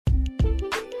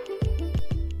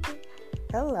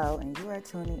Hello, and you are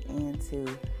tuning in to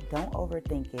Don't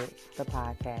Overthink It, the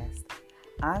podcast.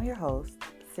 I'm your host,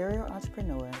 serial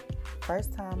entrepreneur,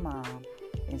 first-time mom,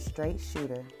 and straight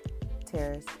shooter,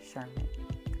 Terrace Sherman.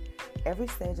 Every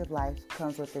stage of life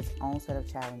comes with its own set of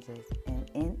challenges,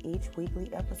 and in each weekly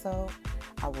episode,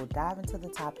 I will dive into the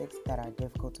topics that are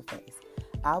difficult to face.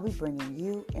 I'll be bringing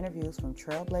you interviews from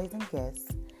trailblazing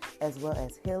guests, as well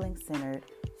as healing-centered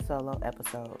solo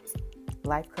episodes.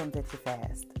 Life comes at you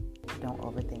fast. Don't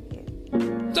overthink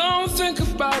it. Don't think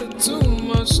about it too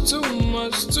much.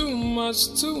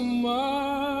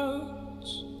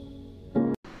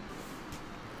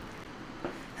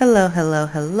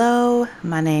 Hello.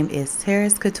 My name is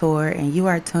Terrace Couture, and you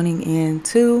are tuning in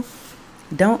to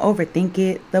Don't Overthink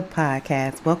It, the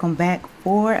podcast. Welcome back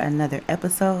for another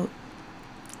episode.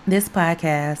 This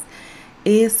podcast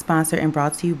is sponsored and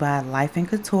brought to you by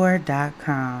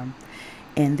lifeandcouture.com.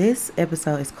 And this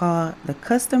episode is called The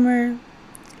Customer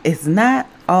Is Not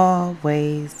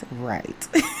Always Right.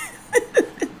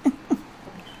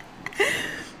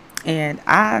 And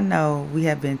I know we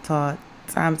have been taught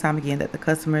time and time again that the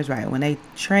customer is right. When they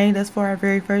trained us for our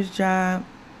very first job,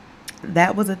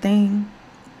 that was a thing.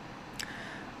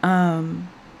 But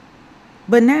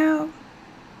now,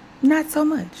 not so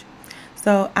much.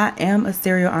 So I am a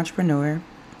serial entrepreneur.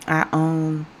 I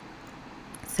own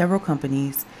several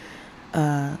companies.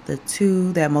 The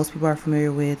two that most people are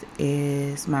familiar with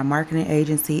is my marketing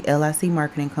agency, LIC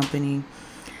Marketing Company,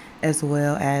 as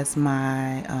well as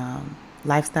my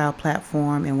lifestyle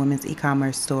platform and women's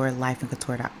e-commerce store,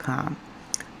 lifeandcouture.com.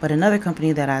 But another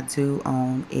company that I do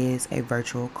own is a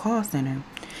virtual call center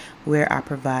where I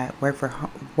provide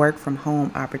work from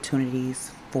home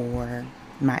opportunities for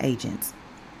my agents.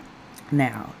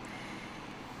 Now,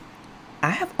 I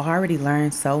have already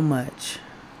learned so much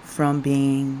from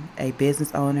being a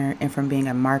business owner and from being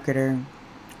a marketer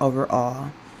overall,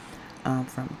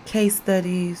 from case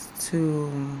studies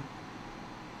to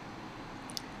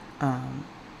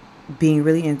being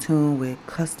really in tune with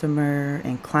customer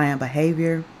and client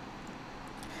behavior.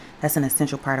 That's an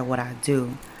essential part of what I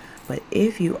do. But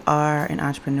if you are an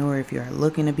entrepreneur, if you are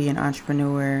looking to be an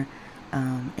entrepreneur,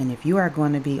 and if you are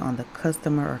going to be on the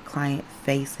customer or client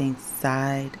facing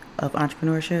side of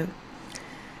entrepreneurship,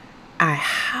 I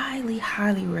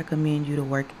highly recommend you to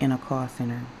work in a call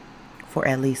center for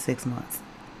at least 6 months,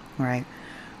 right?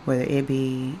 Whether it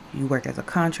be you work as a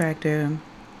contractor,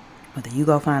 whether you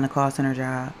go find a call center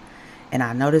job. And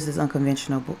I know this is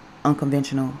unconventional,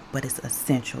 but it's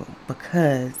essential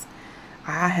because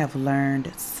I have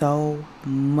learned so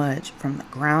much from the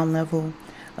ground level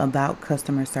about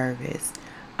customer service.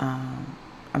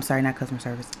 I'm sorry, not customer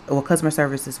service. Well, customer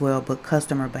service as well, but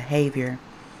customer behavior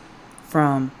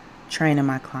from training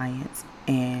my clients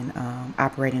and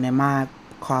operating in my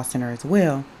call center as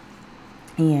well.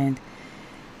 And,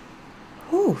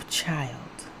 child,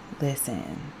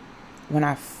 listen, when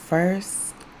I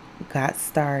first got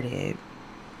started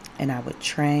and I would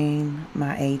train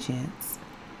my agents,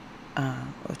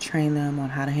 or train them on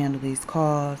how to handle these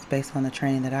calls based on the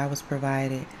training that I was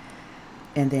provided.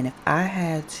 And then if I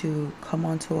had to come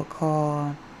onto a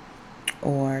call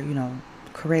or,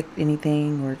 correct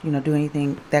anything or, do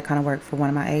anything, that kind of work for one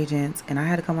of my agents, and I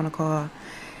had to come on a call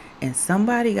and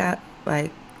somebody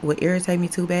would irritate me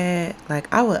too bad,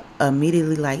 I would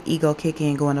immediately ego kick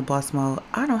in, go into boss mode.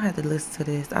 I don't have to listen to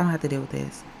this. I don't have to deal with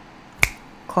this.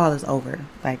 Call is over.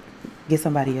 Get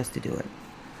somebody else to do it.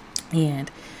 And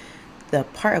the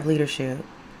part of leadership,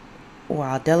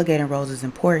 while delegating roles is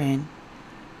important,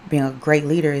 being a great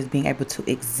leader is being able to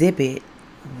exhibit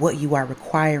what you are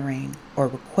requiring or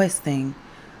requesting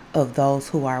of those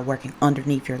who are working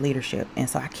underneath your leadership. And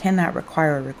so I cannot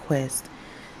require or request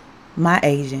my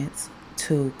agents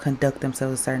to conduct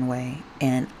themselves a certain way.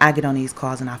 And I get on these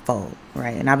calls and I fold,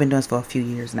 right? And I've been doing this for a few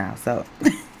years now. So,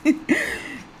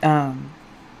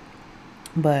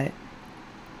 but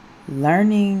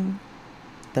learning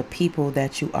the people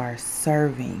that you are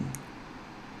serving,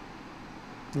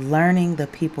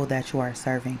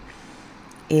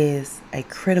 is a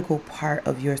critical part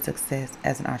of your success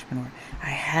as an entrepreneur. I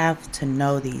have to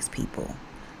know these people,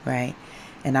 right?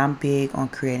 And I'm big on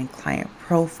creating client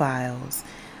profiles,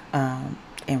 and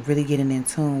really getting in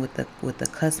tune with the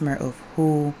customer of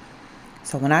who.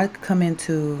 So when I come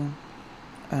into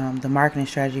the marketing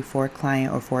strategy for a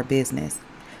client or for a business,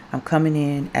 I'm coming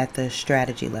in at the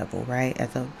strategy level, right?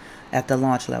 At the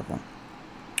launch level.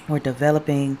 We're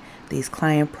developing these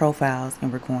client profiles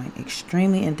and we're going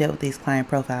extremely in depth with these client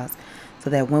profiles so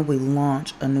that when we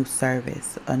launch a new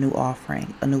service, a new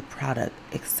offering, a new product,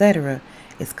 etc.,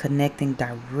 it's connecting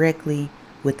directly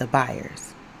with the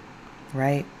buyers,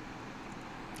 right?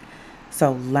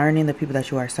 So learning the people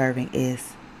that you are serving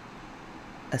is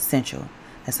essential.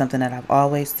 That's something that I've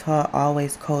always taught,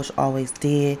 always coached, always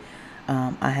did.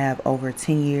 I have over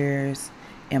 10 years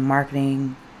in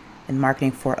marketing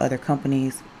for other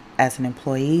companies as an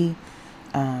employee,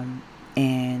 and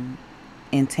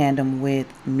in tandem with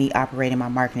me operating my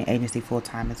marketing agency full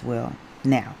time as well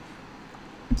now.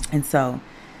 And so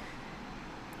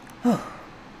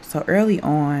early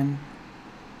on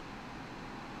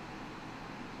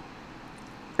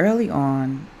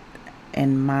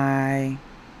in my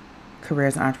career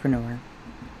as an entrepreneur,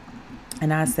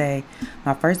 and I say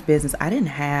my first business, I didn't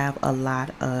have a lot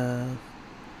of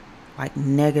like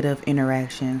negative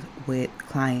interactions with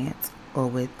clients or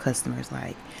with customers,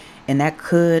 like, and I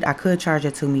could charge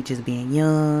it to me just being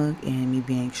young and me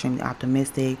being extremely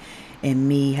optimistic and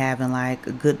me having like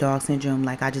a good dog syndrome,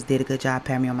 like I just did a good job,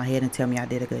 pat me on my head and tell me I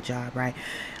did a good job, right?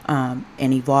 And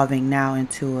evolving now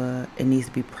into it needs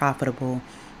to be profitable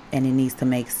and it needs to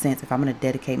make sense. If I'm going to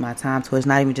dedicate my time to it, it's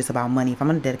not even just about money. If I'm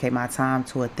going to dedicate my time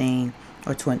to a thing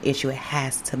or to an issue, it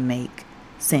has to make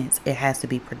sense. It has to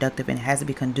be productive and it has to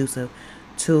be conducive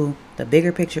to the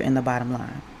bigger picture and the bottom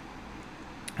line.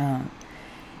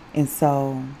 And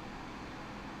so,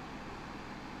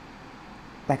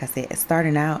 like I said,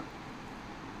 starting out,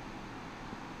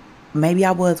 maybe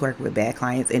I was working with bad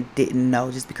clients and didn't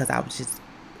know, just because I was just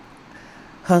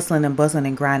hustling and bustling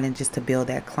and grinding just to build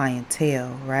that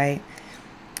clientele, right?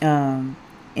 And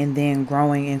then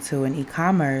growing into an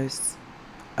e-commerce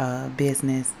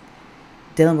business,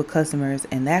 dealing with customers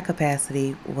in that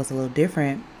capacity was a little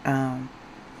different,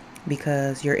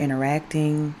 because you're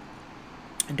interacting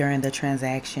during the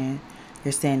transaction.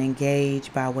 You're staying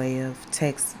engaged by way of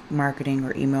text marketing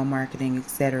or email marketing,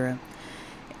 etc.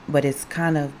 But it's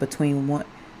kind of between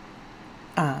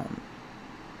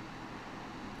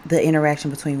the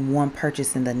interaction between one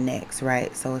purchase and the next,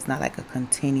 right? So it's not like a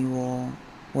continual,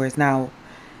 whereas now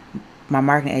my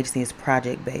marketing agency is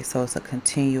project based, so it's a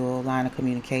continual line of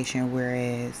communication,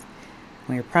 whereas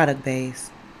when you're product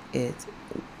based, it's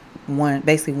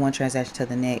basically one transaction to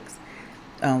the next,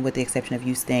 with the exception of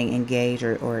you staying engaged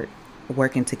or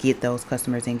working to get those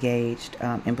customers engaged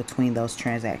in between those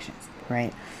transactions,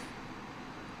 right?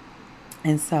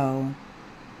 And so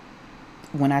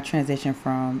when I transitioned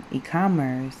from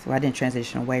e-commerce, well, I didn't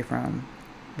transition away from,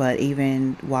 but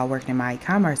even while working in my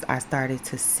e-commerce, I started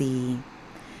to see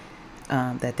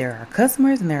that there are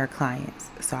customers and there are clients.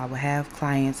 So I would have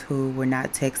clients who were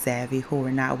not tech savvy, who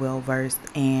were not well versed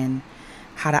in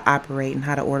how to operate and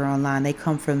how to order online. They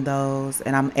come from those,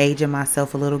 and I'm aging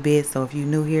myself a little bit, so if you're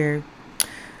new here,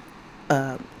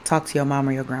 talk to your mom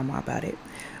or your grandma about it.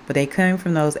 But they come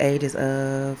from those ages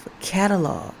of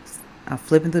catalogs. I'm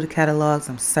flipping through the catalogs,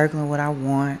 I'm circling what I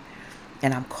want,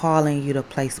 and I'm calling you to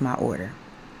place my order,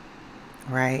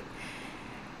 right?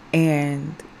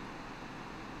 And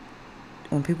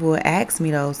when people would ask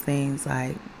me those things,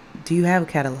 like, do you have a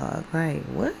catalog? Like,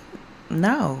 what?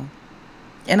 No.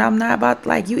 And I'm not about,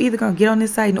 like, you either gonna get on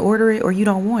this site and order it or you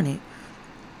don't want it.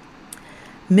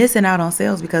 Missing out on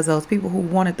sales because those people who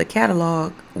wanted the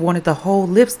catalog wanted the whole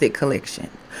lipstick collection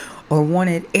or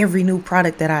wanted every new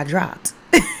product that I dropped.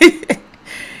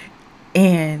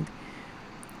 And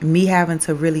me having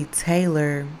to really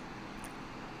tailor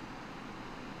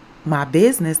my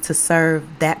business to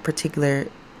serve that particular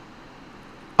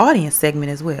audience segment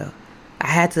as well. I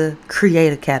had to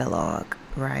create a catalog,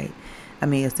 right? I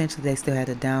mean, essentially they still had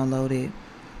to download it,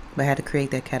 but I had to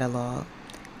create that catalog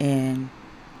and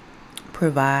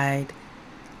provide,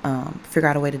 figure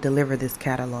out a way to deliver this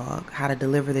catalog, how to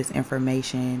deliver this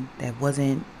information that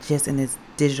wasn't just in this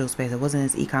digital space, it wasn't in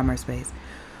this e-commerce space,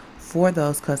 for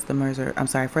those customers, or I'm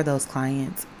sorry, for those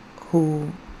clients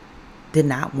who did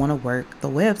not want to work the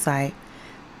website,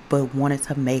 but wanted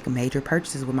to make major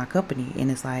purchases with my company. And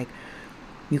it's like,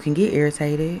 you can get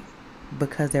irritated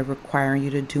because they're requiring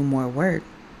you to do more work,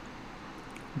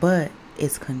 but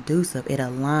it's conducive. It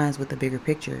aligns with the bigger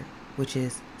picture, which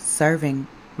is serving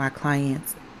my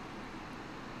clients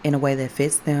in a way that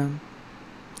fits them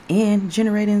and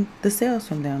generating the sales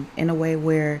from them in a way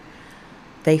where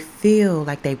they feel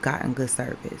like they've gotten good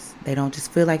service. They don't just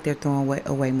feel like they're throwing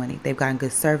away money. They've gotten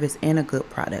good service and a good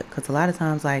product. Because a lot of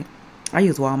times, like, I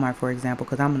use Walmart, for example,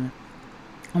 because I'm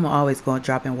gonna always go and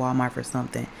drop in Walmart for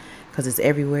something because it's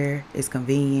everywhere. It's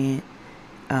convenient.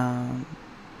 And,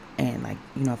 like,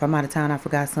 you know, if I'm out of town, I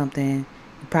forgot something,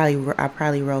 I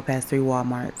probably roll past 3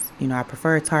 Walmarts. You know, I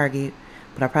prefer Target,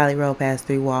 but I probably roll past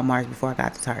 3 Walmarts before I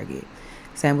got to Target.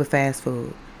 Same with fast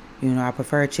food. You know, I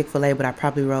prefer Chick-fil-A, but I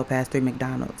probably rolled past 3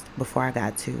 McDonald's before I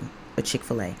got to a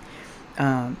Chick-fil-A.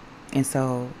 And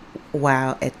so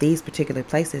while at these particular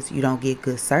places you don't get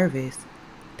good service,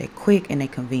 they quick and they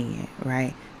convenient,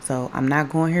 right? So I'm not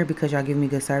going here because y'all give me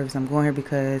good service. I'm going here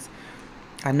because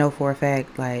I know for a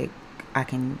fact, like, I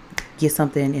can get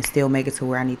something and still make it to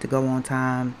where I need to go on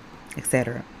time,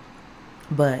 etc.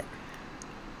 But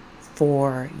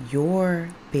for your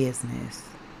business,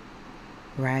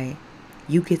 right,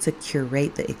 you get to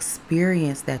curate the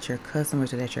experience that your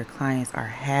customers or that your clients are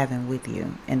having with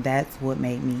you. And that's what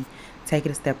made me take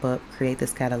it a step up, create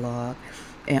this catalog,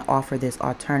 and offer this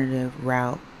alternative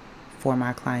route for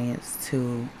my clients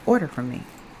to order from me,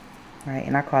 right?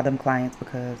 And I call them clients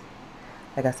because,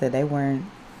 like I said, it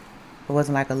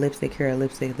wasn't like a lipstick here, a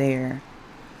lipstick there.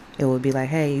 It would be like,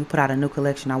 hey, you put out a new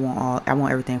collection, I want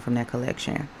everything from that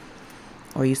collection.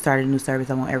 Or you started a new service,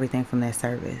 I want everything from that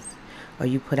service. Or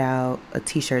you put out a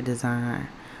t-shirt design.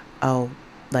 Oh,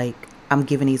 like, I'm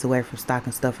giving these away from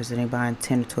stocking stuffers and they buying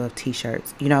 10 or 12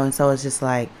 t-shirts. And so it's just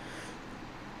like,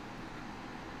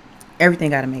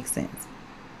 everything got to make sense.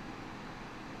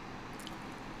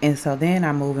 And so then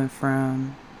I'm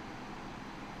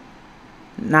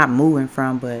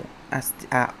but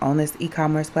I own this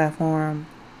e-commerce platform,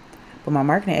 but my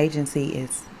marketing agency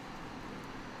is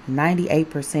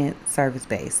 98%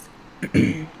 service-based.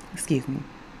 Excuse me.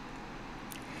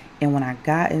 And when I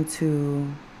got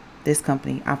into this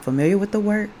company, I'm familiar with the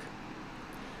work,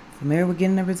 familiar with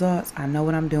getting the results. I know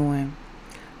what I'm doing,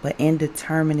 but in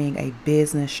determining a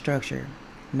business structure,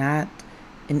 not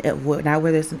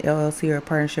whether it's an LLC or a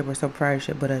partnership or sole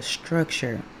proprietorship, but a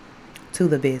structure to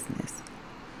the business.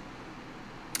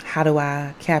 How do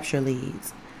I capture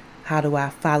leads? How do I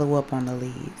follow up on the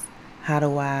leads? How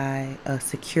do I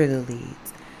secure the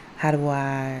leads? How do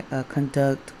I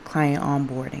conduct client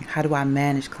onboarding? How do I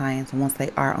manage clients once they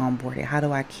are onboarded? How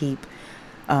do I keep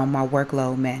my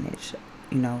workload managed?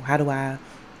 How do I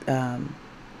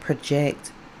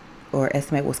project or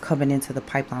estimate what's coming into the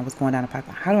pipeline, what's going down the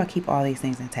pipeline? How do I keep all these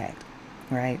things intact,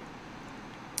 right?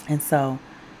 And so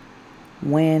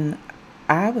when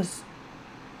I've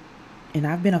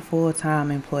been a full-time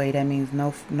employee, that means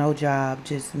no job,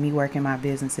 just me working my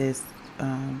businesses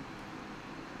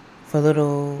for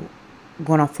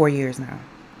going on 4 years now.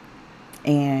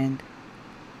 And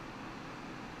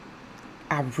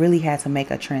I really had to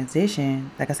make a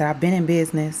transition. Like I said, I've been in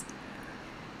business,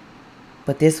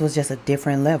 but this was just a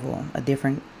different level, a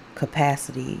different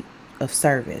capacity of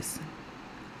service.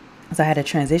 So I had to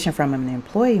transition from an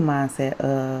employee mindset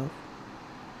of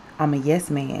I'm a yes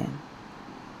man,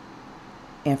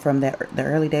 and from the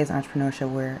early days of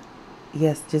entrepreneurship where,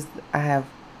 yes, just I have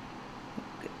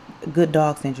good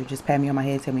dog syndrome, just pat me on my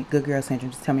head, tell me good girl syndrome,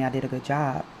 just tell me I did a good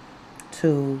job,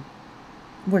 to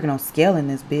working on scaling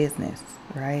this business,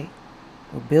 right?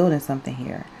 We're building something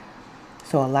here.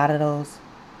 So a lot of those,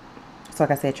 so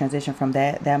like I said, transition from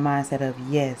that mindset of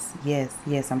yes,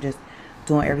 I'm just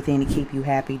doing everything to keep you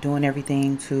happy, doing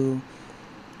everything to,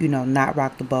 not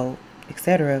rock the boat,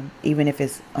 etc. Even if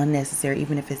it's unnecessary,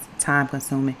 even if it's time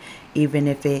consuming, even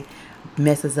if it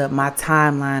messes up my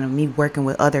timeline of me working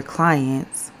with other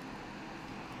clients,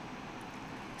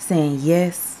 saying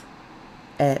yes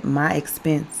at my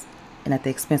expense and at the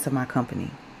expense of my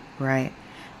company, right?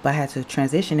 But I had to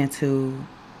transition into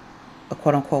a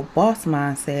quote unquote boss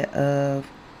mindset of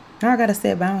now I got to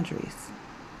set boundaries,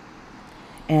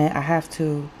 and I have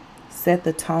to set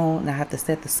the tone, and I have to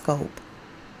set the scope.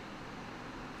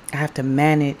 I have to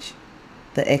manage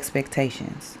the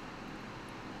expectations,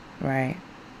 right?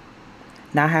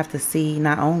 Now I have to see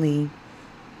not only,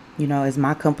 is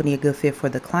my company a good fit for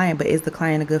the client, but is the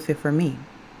client a good fit for me?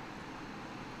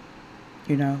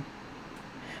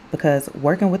 Because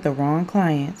working with the wrong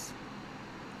clients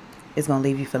is going to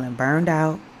leave you feeling burned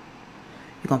out.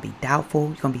 You're going to be doubtful.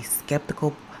 You're going to be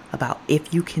skeptical about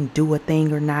if you can do a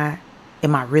thing or not.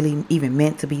 Am I really even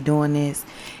meant to be doing this?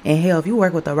 And hell, if you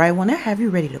work with the right one, they'll have you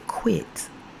ready to quit.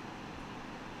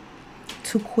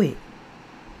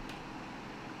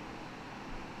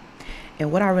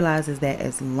 And what I realized is that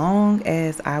as long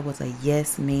as I was a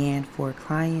yes man for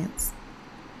clients,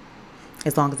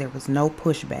 as long as there was no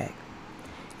pushback,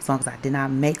 as long as I did not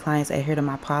make clients adhere to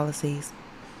my policies,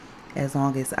 as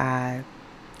long as I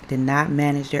did not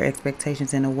manage their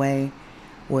expectations in a way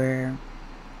where,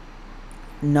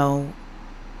 no,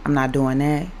 I'm not doing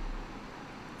that,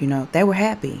 they were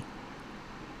happy.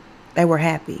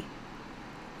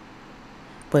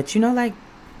 But like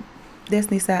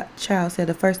Destiny's Child said,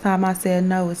 the first time I said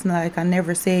no, it's not like I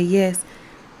never said yes.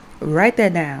 Write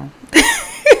that down.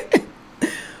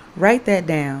 Write that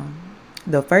down.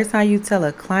 The first time you tell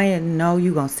a client no,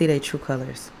 you're going to see their true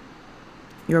colors.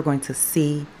 You're going to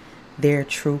see their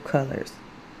true colors.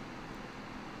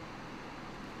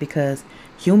 because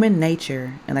human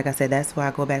nature, and like I said, that's why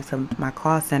I go back to my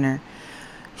call center.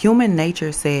 Human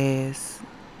nature says,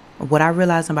 what I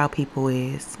realize about people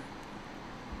is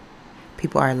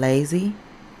people are lazy,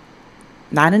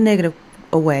 not in a negative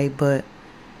way, but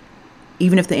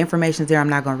even if the information's there, I'm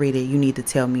not going to read it. You need to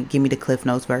tell me, give me the Cliff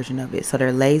Notes version of it. So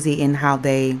they're lazy in how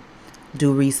they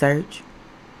do research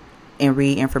and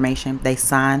read information. They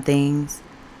sign things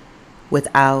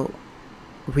without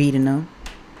reading them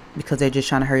because they're just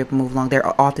trying to hurry up and move along.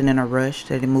 They're often in a rush.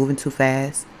 They're moving too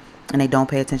fast and they don't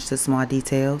pay attention to small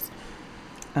details.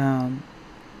 They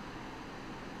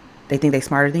think they're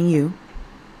smarter than you.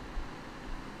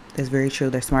 That's very true.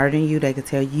 They're smarter than you. They can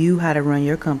tell you how to run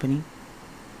your company.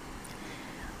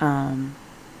 And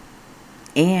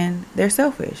they're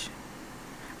selfish.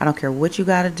 I don't care what you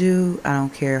got to do. I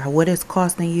don't care what it's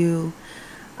costing you.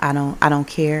 I don't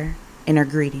care. And they're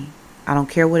greedy. I don't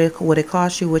care what it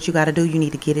costs you, what you got to do. You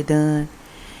need to get it done.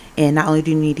 And not only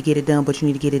do you need to get it done, but you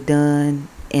need to get it done.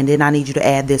 And then I need you to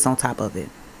add this on top of it.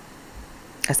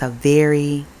 That's a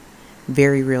very,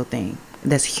 very real thing.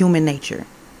 That's human nature.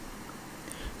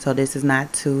 So this is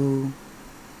not to...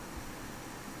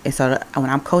 And so when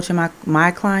I'm coaching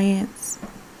my clients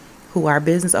who are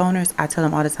business owners, I tell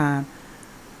them all the time,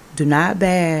 do not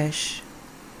bash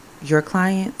your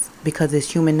clients because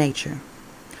it's human nature.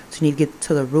 So you need to get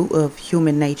to the root of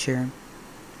human nature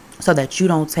so that you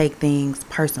don't take things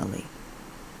personally.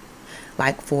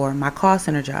 Like for my call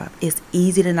center job, it's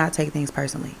easy to not take things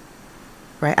personally,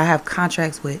 right? I have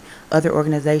contracts with other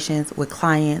organizations, with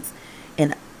clients,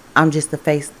 and I'm just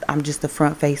the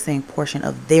front facing portion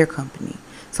of their company.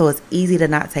 So it's easy to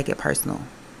not take it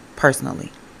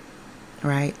personally,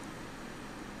 right?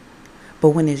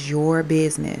 But when it's your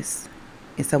business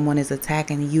and someone is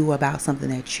attacking you about something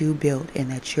that you built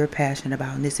and that you're passionate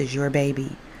about, and this is your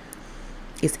baby,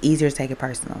 it's easier to take it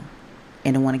personal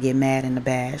and to want to get mad and to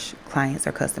bash clients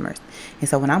or customers. And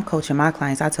so when I'm coaching my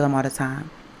clients, I tell them all the time,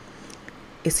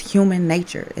 it's human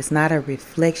nature. It's not a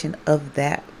reflection of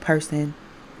that person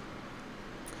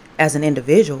as an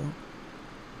individual.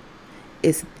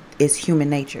 It's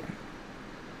human nature,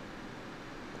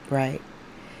 right?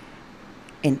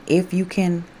 And if you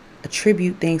can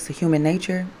attribute things to human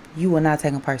nature, you will not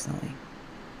take them personally.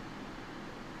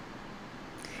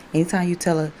 Anytime you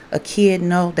tell a kid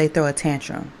no, they throw a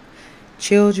tantrum.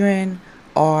 Children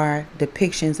are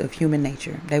depictions of human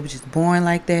nature. They were just born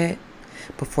like that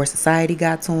before society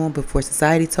got to them, before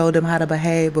society told them how to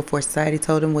behave, before society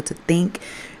told them what to think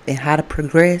and how to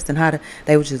progress and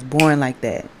they were just born like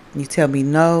that. You tell me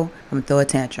no, I'm going to throw a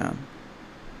tantrum.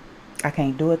 I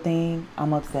can't do a thing,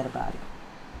 I'm upset about it.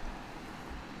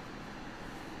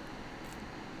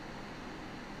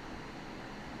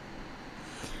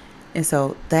 And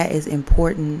so that is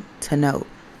important to note.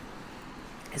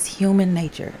 It's human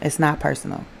nature. It's not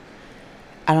personal.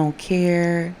 I don't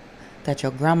care that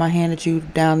your grandma handed you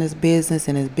down this business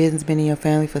and this business been in your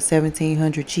family for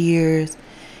 1,700 years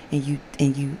and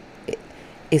you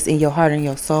it's in your heart and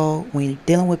your soul. When you're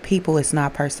dealing with people, it's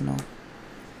not personal.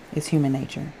 It's human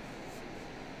nature.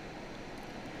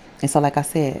 And so like I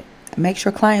said, make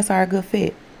sure clients are a good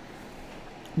fit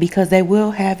because they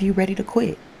will have you ready to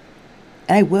quit.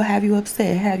 And they will have you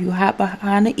upset, have you hot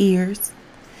behind the ears,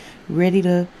 ready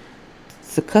to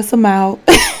cuss them out.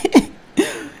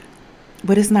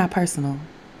 But it's not personal.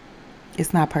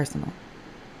 It's not personal.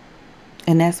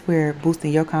 And that's where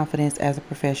boosting your confidence as a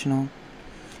professional.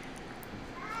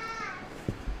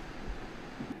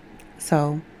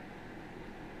 So,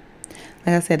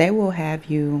 like I said, they will have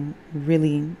you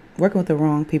really working with the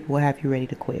wrong people will have you ready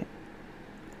to quit.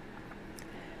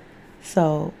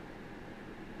 So,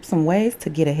 some ways to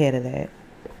get ahead of that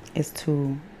is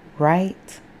to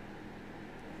write,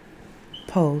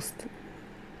 post,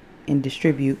 and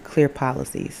distribute clear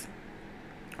policies.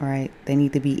 All right, they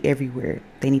need to be everywhere.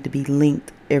 They need to be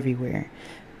linked everywhere.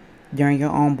 During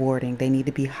your onboarding, they need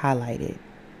to be highlighted.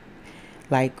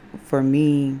 Like for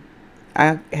me,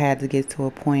 I had to get to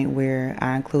a point where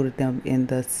I included them in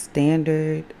the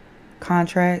standard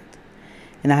contract,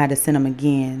 and I had to send them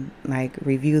again, like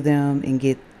review them and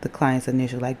get the client's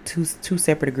initial, like two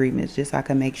separate agreements, just so I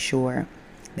can make sure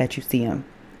that you see them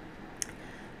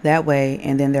that way.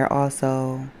 And then they're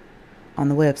also on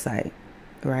the website,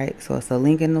 right? So it's a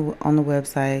link on the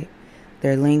website.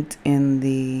 They're linked in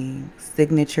the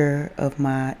signature of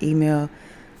my email.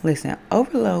 Listen,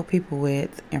 overload people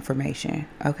with information,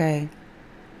 okay?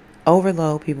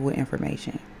 Overload people with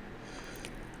information.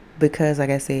 Because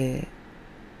like I said,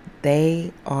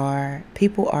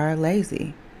 people are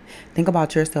lazy. Think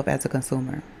about yourself as a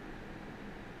consumer.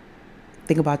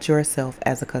 Think about yourself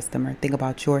as a customer. Think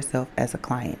about yourself as a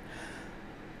client.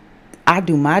 I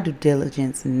do my due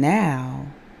diligence now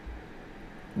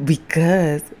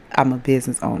because I'm a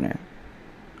business owner,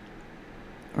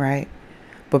 right?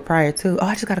 But prior to,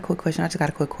 I just got a quick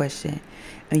question.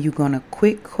 And you're going to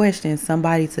quick question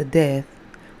somebody to death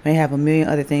when they have a million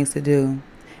other things to do.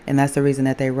 And that's the reason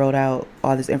that they wrote out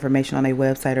all this information on their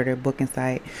website or their booking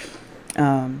site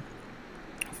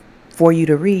for you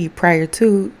to read prior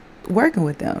to working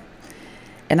with them.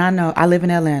 And I know I live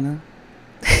in Atlanta.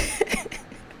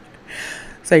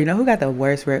 So you know who got the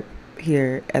worst rep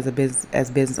here as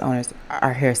business owners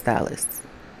are hairstylists.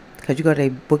 Because you go to their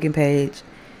booking pages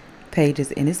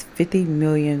and it's 50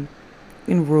 million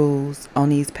rules on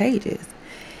these pages.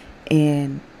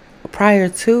 And prior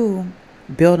to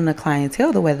building a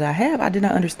clientele the way that I have, I did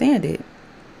not understand it.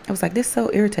 I was like, this is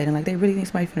so irritating. Like, they really think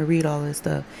somebody's gonna read all this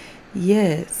stuff.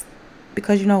 Yes,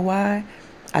 because you know why?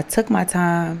 I took my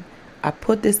time. I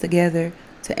put this together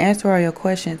to answer all your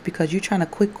questions because you're trying to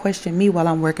quick question me while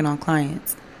I'm working on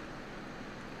clients.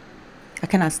 I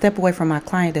cannot step away from my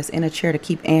client that's in a chair to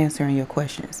keep answering your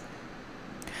questions.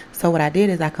 So what I did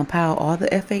is I compiled all the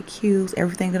FAQs,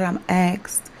 everything that I'm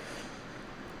asked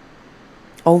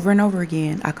over and over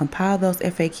again. I compiled those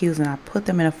FAQs and I put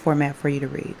them in a format for you to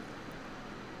read.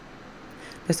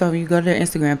 So when you go to their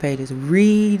Instagram pages,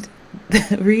 read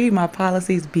my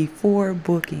policies before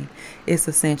booking. It's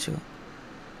essential.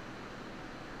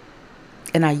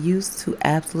 And I used to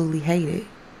absolutely hate it.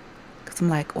 Because I'm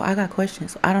like, well, I got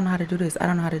questions. I don't know how to do this. I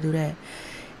don't know how to do that.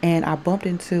 And I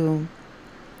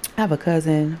have a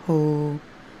cousin who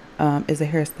is a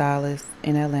hairstylist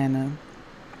in Atlanta.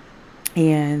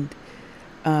 And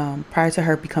prior to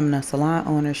her becoming a salon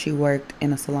owner, she worked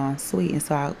in a salon suite. And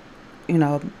so I,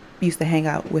 used to hang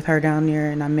out with her down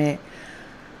there. And I met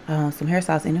some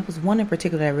hairstylists. And it was one in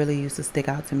particular that really used to stick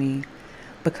out to me.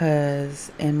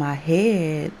 Because in my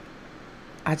head,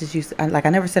 I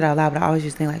never said it out loud, but I always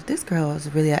used to think, like, this girl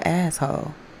is really an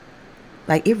asshole.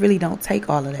 Like, it really don't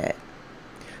take all of that.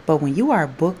 But when you are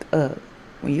booked up,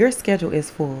 when your schedule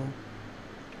is full,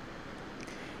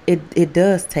 it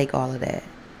does take all of that.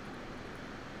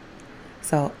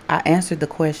 So I answered the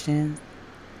questions.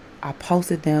 I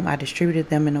posted them. I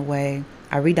distributed them in a way.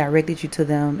 I redirected you to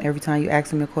them every time you asked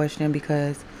them a question,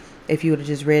 because if you would have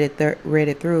just read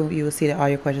it through, you would see that all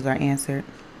your questions are answered.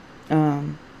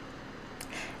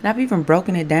 And I've even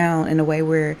broken it down in a way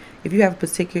where if you have a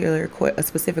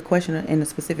specific question in a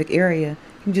specific area,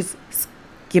 you can just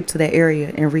skip to that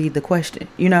area and read the question,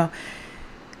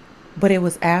 But it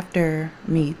was after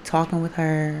me talking with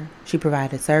her, she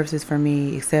provided services for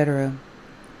me, etc.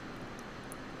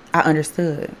 I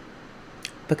understood.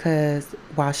 Because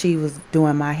while she was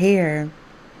doing my hair,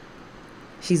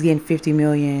 she's getting 50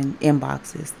 million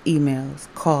inboxes, emails,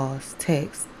 calls,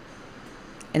 texts.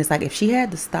 And it's like, if she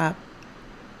had to stop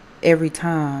every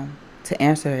time to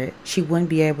answer it, she wouldn't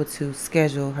be able to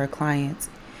schedule her clients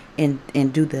and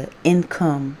do the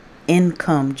income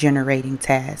generating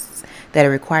tasks that it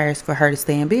requires for her to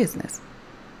stay in business.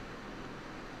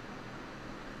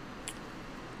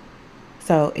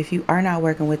 So if you are not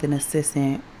working with an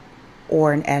assistant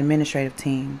or an administrative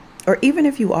team, or even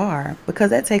if you are,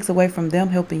 because that takes away from them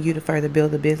helping you to further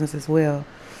build the business as well,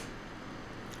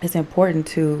 it's important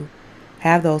to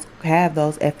have those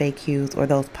FAQs or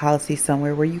those policies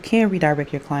somewhere where you can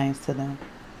redirect your clients to them.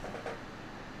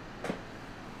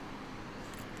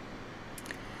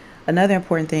 Another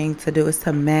important thing to do is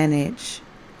to manage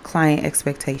client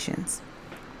expectations.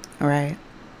 All right.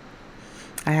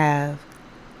 I have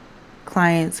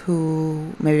clients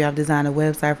who maybe I've designed a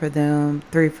website for them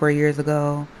 3-4 years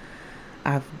ago.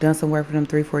 I've done some work for them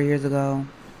 3-4 years ago.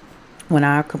 When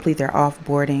I complete their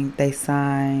offboarding, they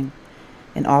sign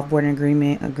an offboarding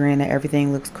agreement agreeing that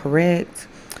everything looks correct,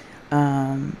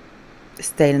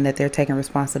 stating that they're taking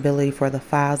responsibility for the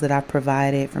files that I've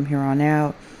provided from here on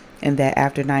out, and that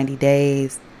after 90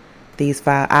 days, these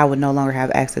files, I would no longer have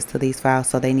access to these files,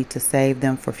 so they need to save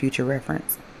them for future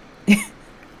reference.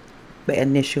 But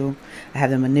I have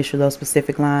them initial those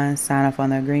specific lines, sign off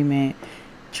on the agreement,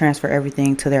 transfer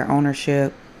everything to their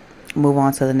ownership, move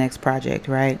on to the next project,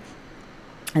 right?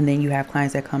 And then you have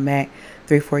clients that come back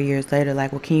 3-4 years later,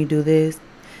 like, well, can you do this?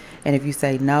 And if you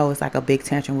say no, it's like a big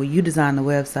tantrum. Well, you designed the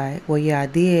website. Well, yeah, I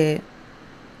did.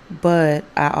 But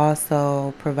I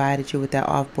also provided you with that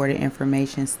offboarding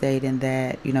information stating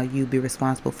that, you'd be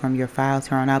responsible from your files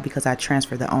here on out because I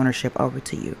transferred the ownership over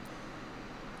to you.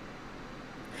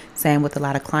 Same with a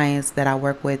lot of clients that I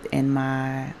work with in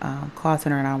my call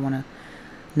center, and I don't want to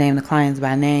name the clients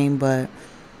by name, but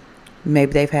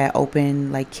maybe they've had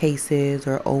open cases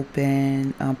or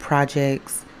open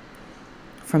projects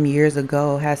from years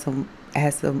ago, had some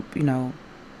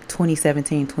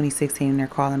 2017, 2016, and they're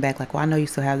calling back like, well, I know you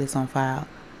still have this on file.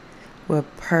 Well,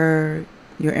 per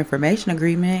your information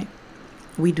agreement,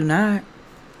 we do not.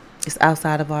 It's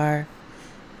outside of our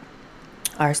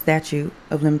statute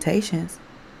of limitations.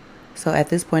 So at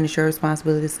this point, it's your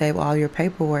responsibility to save all your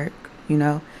paperwork,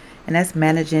 and that's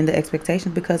managing the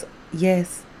expectations because,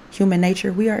 yes, human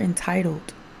nature, we are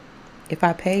entitled. If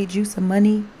I paid you some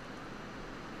money,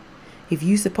 if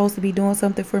you're supposed to be doing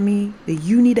something for me, then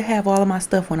you need to have all of my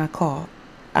stuff when I call.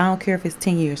 I don't care if it's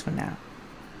 10 years from now.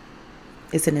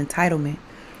 It's an entitlement.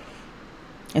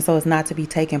 And so it's not to be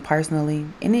taken personally.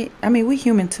 And we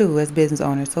human too as business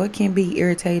owners, so it can be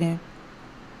irritating.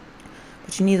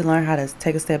 But you need to learn how to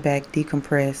take a step back,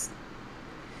 decompress,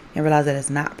 and realize that it's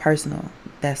not personal.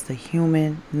 That's the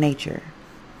human nature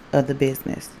of the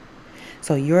business.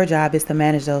 So your job is to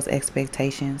manage those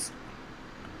expectations,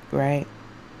 right?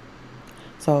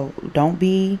 So don't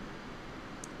be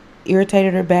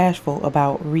irritated or bashful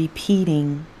about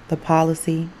repeating the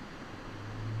policy,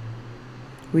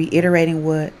 reiterating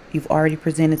what you've already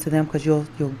presented to them, because you'll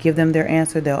give them their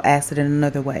answer. They'll ask it in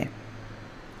another way.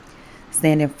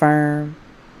 Standing firm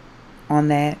on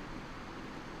that.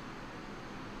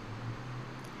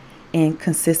 And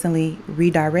consistently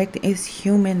redirecting. It's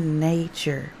human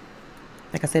nature.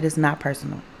 Like I said, it's not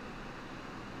personal.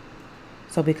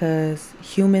 So because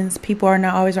people are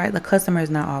not always right, the customer is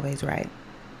not always right.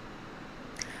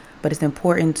 But it's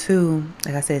important to,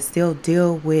 like I said, still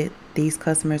deal with these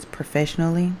customers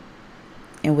professionally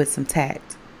and with some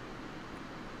tact.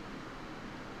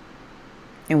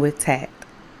 And with tact.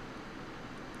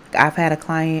 I've had a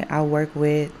client I work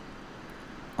with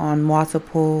on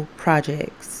multiple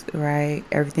projects, right?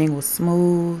 Everything was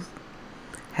smooth.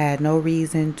 Had no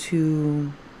reason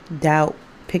to doubt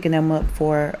picking them up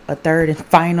for a third and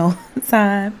final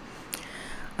time.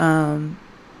 And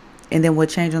then what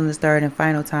changed on this third and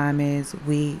final time is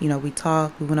we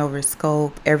talked, we went over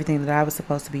scope, everything that I was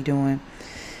supposed to be doing.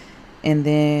 And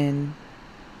then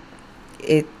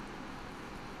it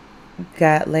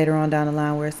got later on down the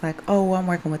line where it's like, oh, I'm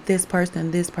working with this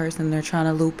person. They're trying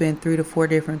to loop in 3 to 4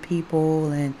 different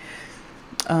people. And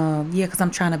because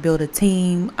I'm trying to build a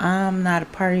team. I'm not a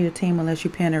part of your team unless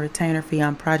you're paying a retainer fee.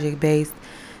 I'm project based.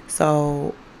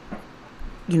 So,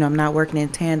 I'm not working in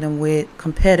tandem with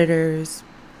competitors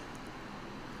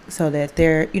so that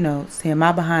they're, seeing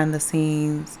my behind the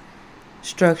scenes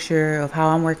structure of how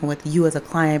I'm working with you as a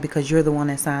client, because you're the one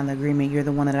that signed the agreement. You're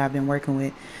the one that I've been working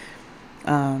with.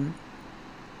 And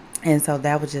so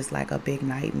that was just like a big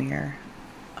nightmare.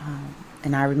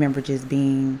 And I remember just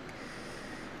being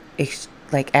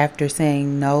after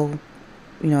saying no,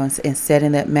 and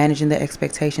setting that, managing the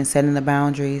expectations, setting the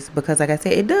boundaries, because like I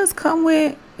said, it does come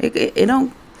with, it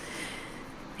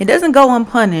doesn't go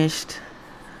unpunished.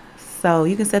 So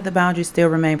you can set the boundaries, still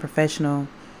remain professional.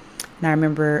 And I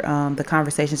remember the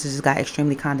conversations just got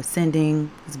extremely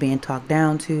condescending. It's being talked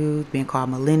down to, being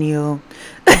called millennial,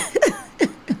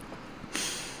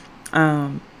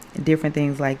 different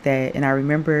things like that. And I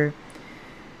remember,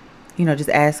 just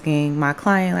asking my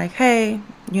client, like, hey,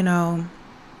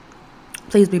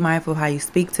 please be mindful of how you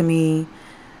speak to me.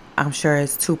 I'm sure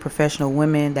as 2 professional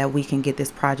women that we can get this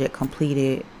project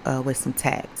completed with some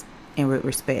tact and with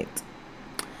respect.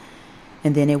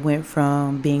 And then it went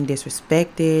from being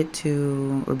disrespected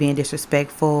or being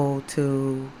disrespectful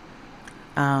to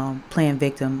playing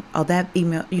victim. Oh, that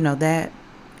email, that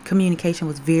communication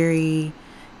was very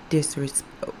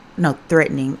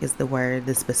threatening is the word,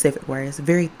 the specific word. It's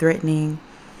very threatening.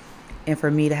 And for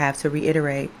me to have to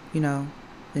reiterate,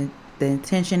 the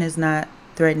intention is not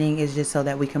threatening. It's just so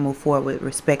that we can move forward with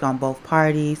respect on both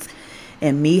parties.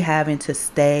 And me having to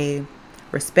stay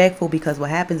respectful, because what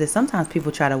happens is sometimes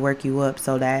people try to work you up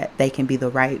so that they can be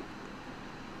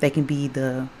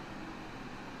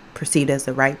perceived as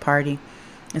the right party.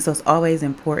 And so it's always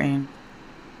important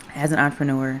as an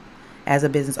entrepreneur, as a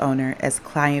business owner, as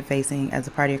client facing, as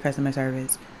a part of your customer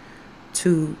service,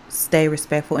 to stay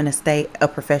respectful and to stay a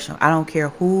professional. I don't care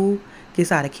who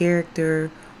gets out of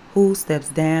character, who steps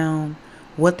down,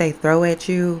 what they throw at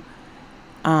you,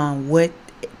 what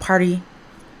party,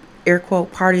 air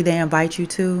quote, party they invite you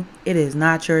to. It is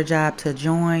not your job to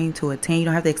join, to attend. You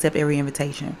don't have to accept every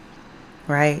invitation,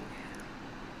 right?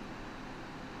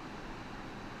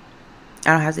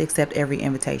 I don't have to accept every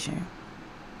invitation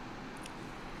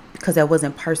because that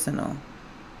wasn't personal.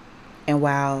 And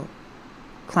while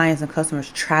clients and customers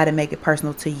try to make it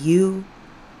personal to you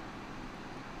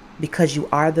because you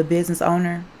are the business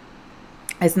owner,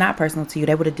 it's not personal to you.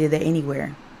 They would have did that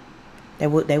anywhere. They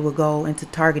would go into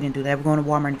Target and do that. They would go to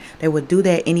Walmart. They would do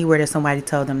that anywhere that somebody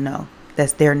told them no.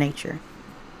 That's their nature.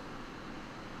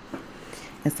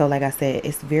 And so, like I said,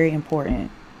 it's very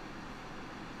important.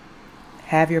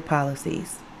 Have your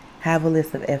policies. Have a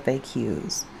list of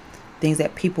FAQs, things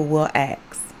that people will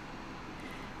ask.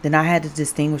 Then I had to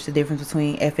distinguish the difference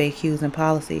between FAQs and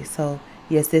policies. So,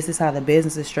 yes, this is how the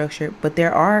business is structured, but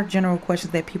there are general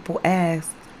questions that people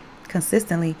ask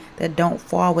consistently that don't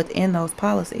fall within those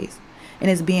policies. And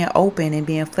it's being open and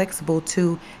being flexible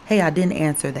to, hey, I didn't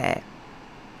answer that.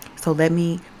 So let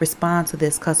me respond to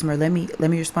this customer. Let me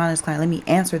respond to this client. Let me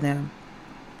answer them.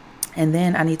 And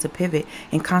then I need to pivot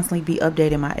and constantly be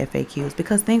updating my FAQs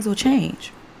because things will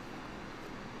change.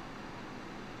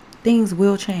 Things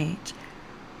will change.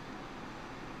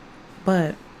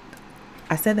 But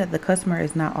I said that the customer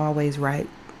is not always right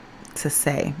to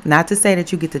say. Not to say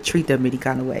that you get to treat them any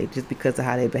kind of way just because of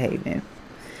how they're behaving.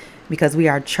 Because we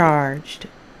are charged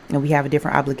and we have a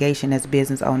different obligation as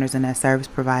business owners and as service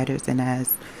providers and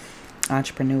as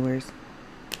entrepreneurs.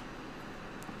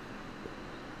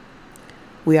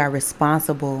 We are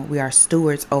responsible. We are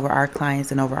stewards over our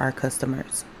clients and over our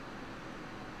customers.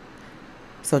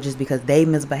 So just because they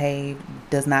misbehave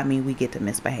does not mean we get to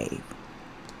misbehave.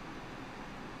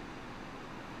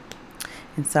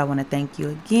 And so I want to thank you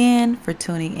again for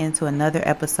tuning into another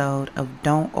episode of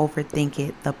Don't Overthink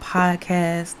It, the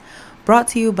podcast, brought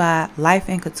to you by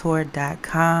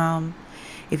lifeandcouture.com.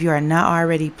 If you are not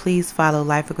already, please follow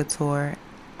Life and Couture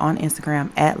on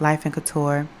Instagram at Life and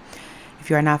Couture. If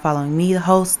you are not following me, the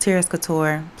host, Terrace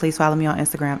Couture, please follow me on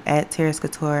Instagram at Terrace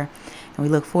Couture. And we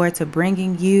look forward to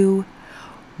bringing you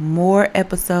more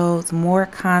episodes, more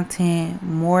content,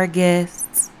 more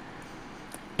guests.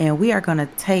 And we are going to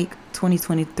take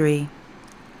 2023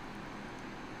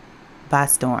 by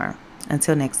storm.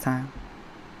 Until next time.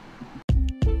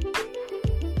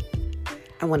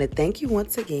 I want to thank you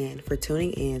once again for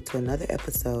tuning in to another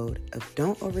episode of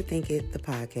Don't Overthink It, the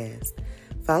podcast.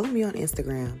 Follow me on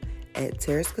Instagram at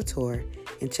Terrace Couture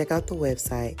and check out the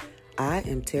website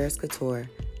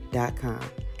IamTerraceCouture.com.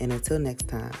 And until next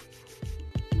time.